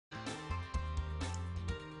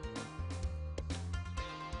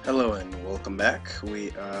Hello and welcome back. We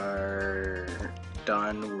are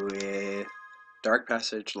done with Dark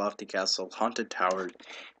Passage, Lofty Castle, Haunted Tower,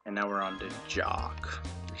 and now we're on to Jacques.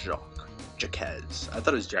 I thought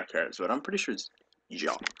it was Jacques, but I'm pretty sure it's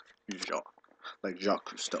Jacques, like Jacques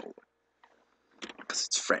Cousteau, because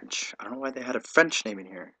it's French. I don't know why they had a French name in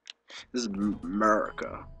here. This is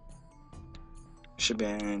America. Should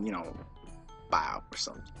have been, Bow or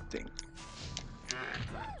something.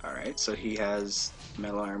 Alright, so he has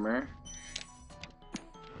metal armor.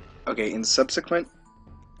 Okay, in subsequent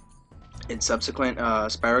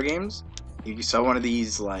Spyro games, you saw one of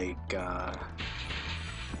these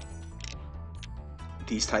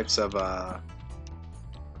these types of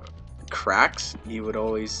cracks, you would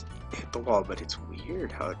always hit the wall, but it's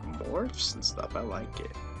weird how it morphs and stuff. I like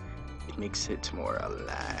it. It makes it more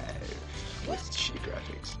alive with shitty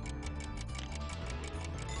graphics.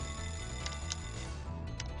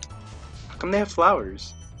 How come they have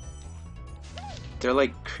flowers? They're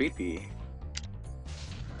like creepy.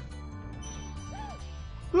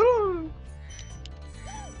 Ooh.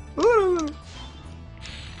 Ooh.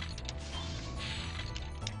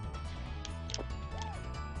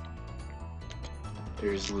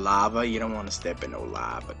 There's lava. You don't want to step in no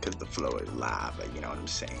lava because the floor is lava. You know what I'm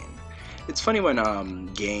saying? It's funny when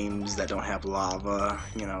games that don't have lava,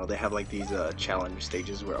 they have like these challenge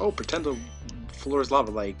stages where pretend the floor is lava.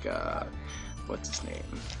 Like what's his name?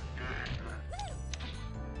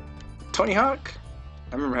 Tony Hawk.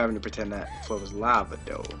 I remember having to pretend that floor was lava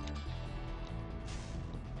though.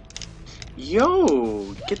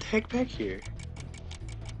 Yo, get the heck back here.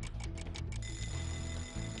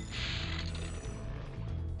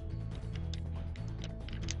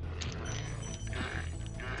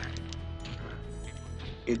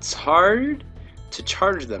 It's hard to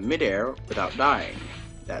charge them midair without dying.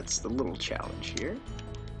 That's the little challenge here.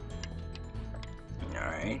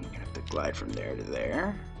 Alright, you're gonna have to glide from there to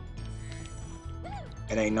there.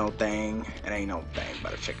 It ain't no thing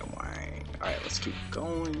but a chicken wing. Alright, let's keep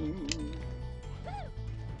going.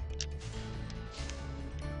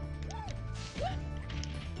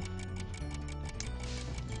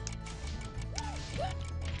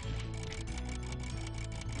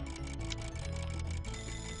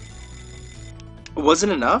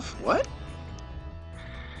 Wasn't enough? What?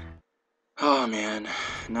 Oh man,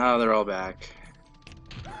 now they're all back.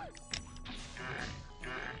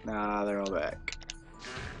 Now they're all back.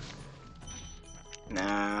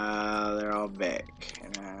 Now they're all back.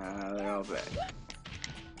 Now they're all back.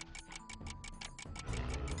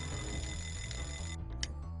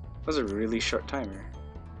 That was a really short timer.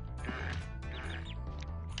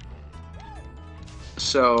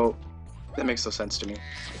 So, that makes no sense to me.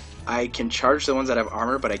 I can charge the ones that have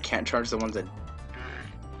armor, but I can't charge the ones that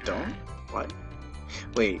don't? What?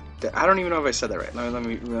 Wait, I don't even know if I said that right. Let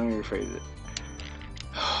me rephrase it.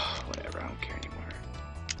 Whatever, I don't care anymore.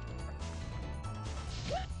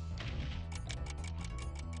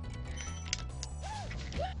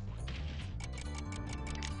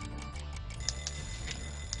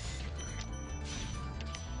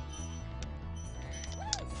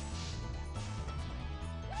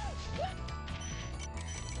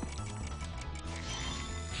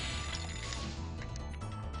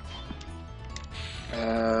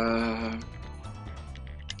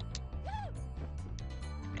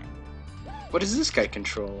 What does this guy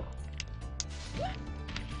control?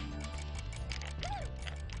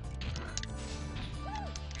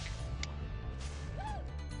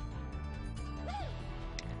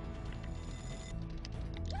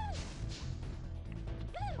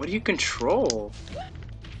 What do you control?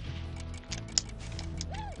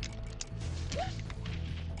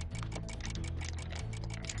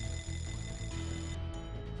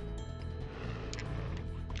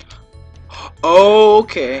 Oh,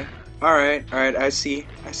 okay. Alright, I see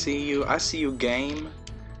you, game.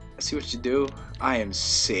 I see what you do. I am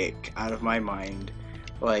sick out of my mind.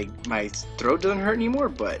 Like, my throat doesn't hurt anymore,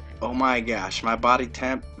 but oh my gosh, my body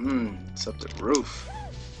temp, it's up the roof.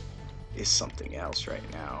 Is something else right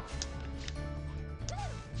now.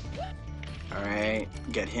 Alright,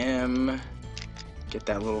 get him. Get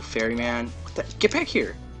that little ferryman. What the? Get back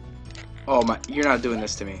here! Oh my, you're not doing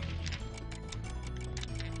this to me.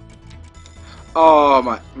 Oh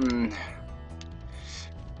my,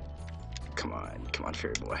 Come on,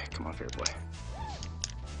 fairy boy. Come on, fairy boy.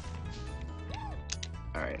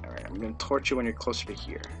 Alright, I'm gonna torch you when you're closer to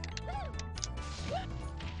here.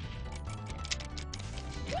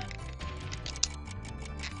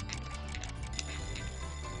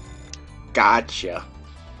 Gotcha.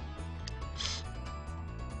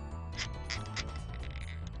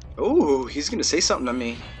 Ooh, he's gonna say something to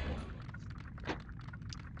me.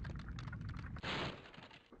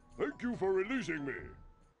 teasing me.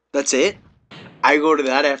 That's it? I go to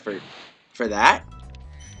that effort. For that?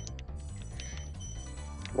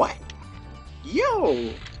 What?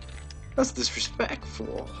 Yo! That's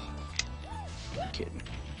disrespectful. I'm kidding.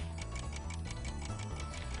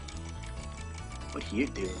 What do you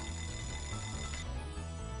do?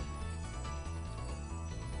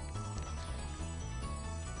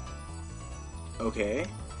 Okay.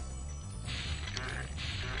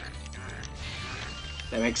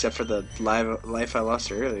 That makes up for the life I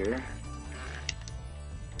lost earlier.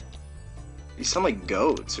 You sound like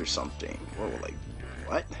goats or something. Whoa, like,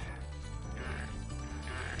 what?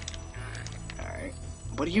 Alright.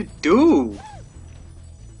 What do you do?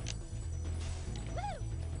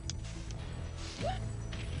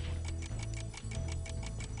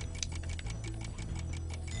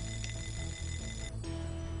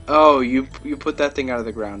 Oh, you put that thing out of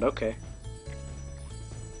the ground. Okay.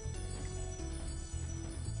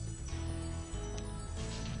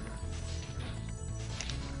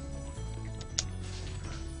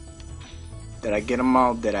 Did I get them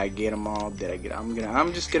all? Did I get them all? Did I get?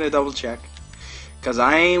 I'm just gonna double check, cause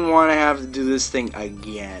I ain't wanna have to do this thing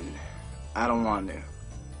again. I don't want to.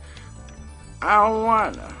 I don't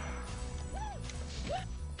wanna.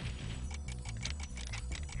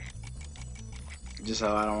 Just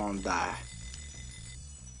how I don't want to die.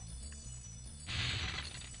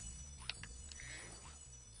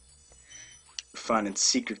 Finding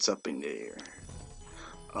secrets up in there.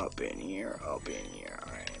 Up in here, up in here.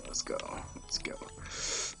 Alright, let's go. Let's go.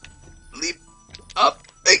 Leap up.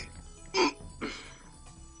 Hey.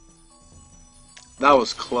 That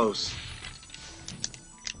was close.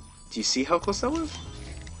 Do you see how close that was?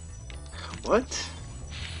 What?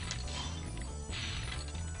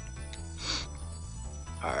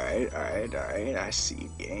 Alright, alright, alright. I see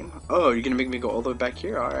you, game. Oh, you're gonna make me go all the way back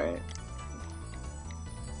here? Alright.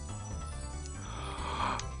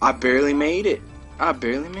 I barely made it. I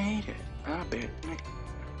barely made it. I barely made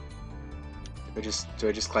it. Do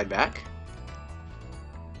I just glide back?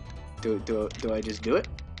 Do I just do it?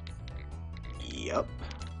 Yup.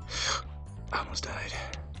 I almost died.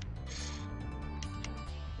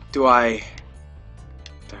 Do I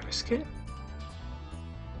risk it?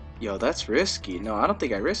 Yo, that's risky. No, I don't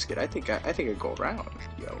think I risk it. I think I go around.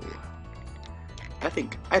 Yo. I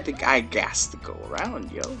think I gas to go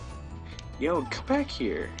around, yo. Yo, come back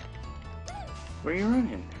here. Where are you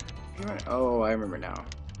running? You running? Oh, I remember now.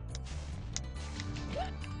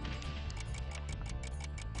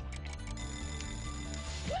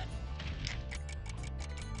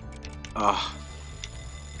 Ah.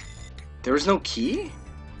 There was no key?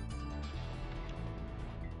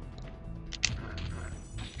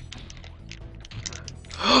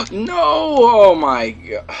 No! Oh my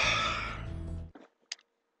god.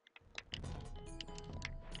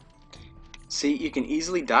 See, you can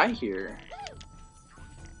easily die here.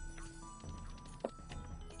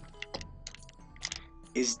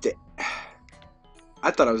 Is dead.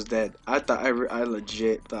 I thought I was dead. I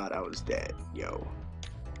legit thought I was dead. Yo.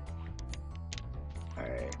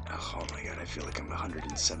 Alright. Oh my god, I feel like I'm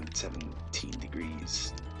 117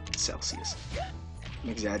 degrees Celsius. I'm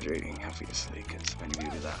exaggerating, obviously, because if anybody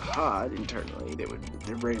were that hot internally,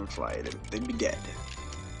 their brain would fly. They'd be dead.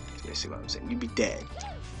 That's basically what I'm saying. You'd be dead.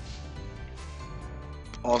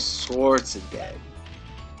 All sorts of dead.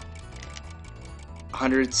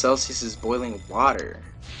 100 Celsius is boiling water,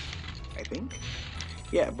 I think.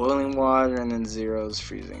 Yeah, boiling water, and then 0 is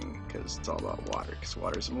freezing, because it's all about water. Because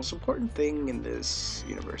water is the most important thing in this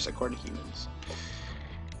universe, according to humans.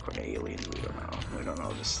 According to aliens, we don't know. We don't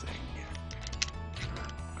know this thing.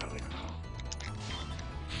 We don't know.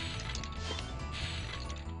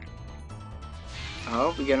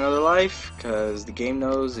 Oh, we get another life, because the game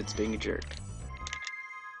knows it's being a jerk.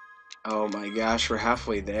 Oh my gosh, we're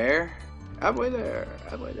halfway there. Halfway there.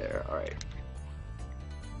 Halfway there. Alright.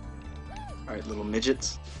 Alright, little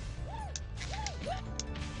midgets.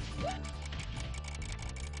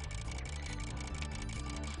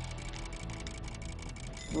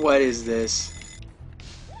 What is this?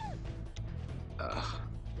 Ugh.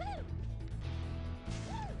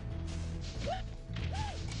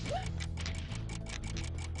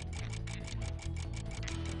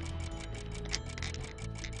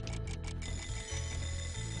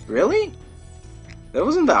 Really? That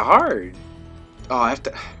wasn't that hard. Oh, I have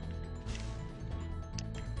to...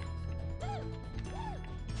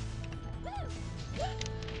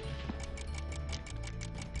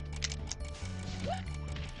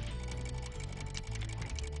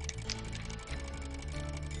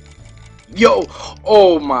 Yo!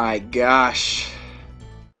 Oh my gosh.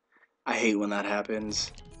 I hate when that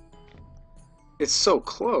happens. It's so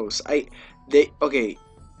close. Okay,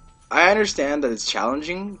 I understand that it's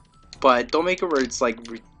challenging, but don't make it where it's like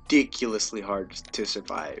ridiculously hard to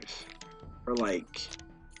survive. Or like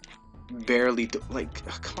barely like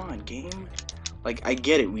come on game. Like I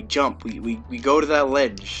get it, we jump, we go to that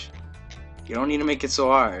ledge. You don't need to make it so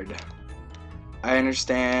hard. I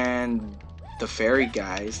understand the fairy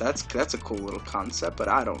guys. That's a cool little concept, but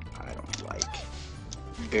I don't like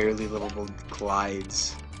barely livable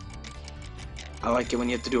glides. I like it when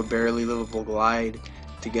you have to do a barely livable glide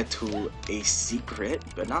to get to a secret,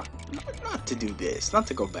 but not to do this, not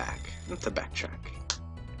to go back, not to backtrack.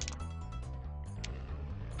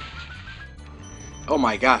 Oh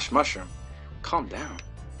my gosh, mushroom. Calm down.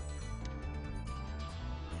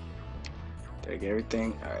 Did I get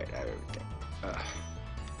everything? Alright, I have everything.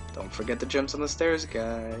 Don't forget the jumps on the stairs,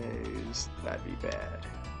 guys. That'd be bad.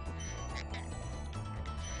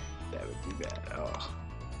 That would be bad. Oh.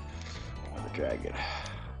 Another dragon.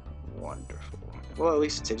 Wonderful. Well, at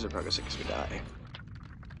least it saves our progress because we die.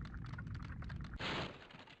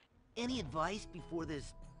 Any advice before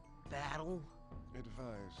this battle?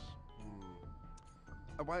 Advice?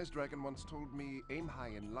 A wise dragon once told me, aim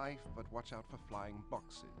high in life, but watch out for flying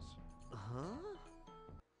boxes. Huh?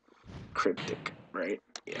 Cryptic, right?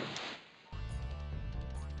 Yeah.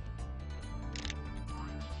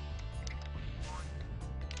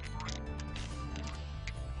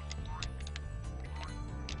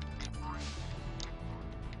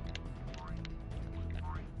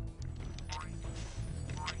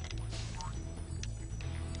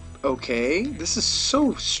 Okay, this is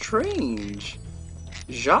so strange.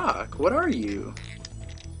 Jacques, what are you?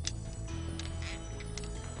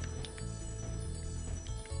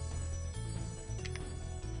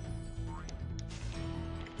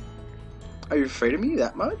 Are you afraid of me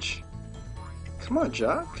that much? Come on,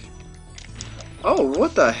 Jacques. Oh,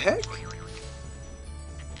 what the heck?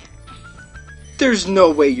 There's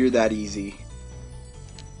no way you're that easy.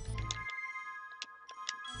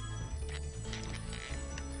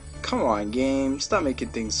 Come on, game. Stop making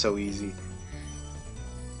things so easy.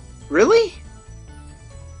 Really?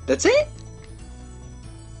 That's it?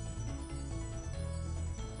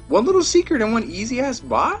 One little secret and one easy-ass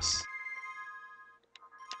boss?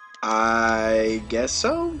 I guess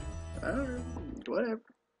so. Whatever.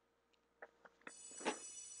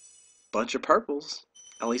 Bunch of purples.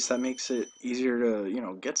 At least that makes it easier to, you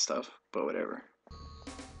know, get stuff. But whatever.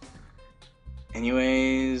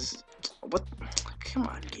 Anyways, what? Come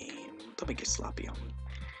on, game. Don't make it sloppy on me.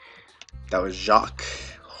 That was Jacques.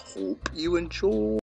 Hope you enjoy.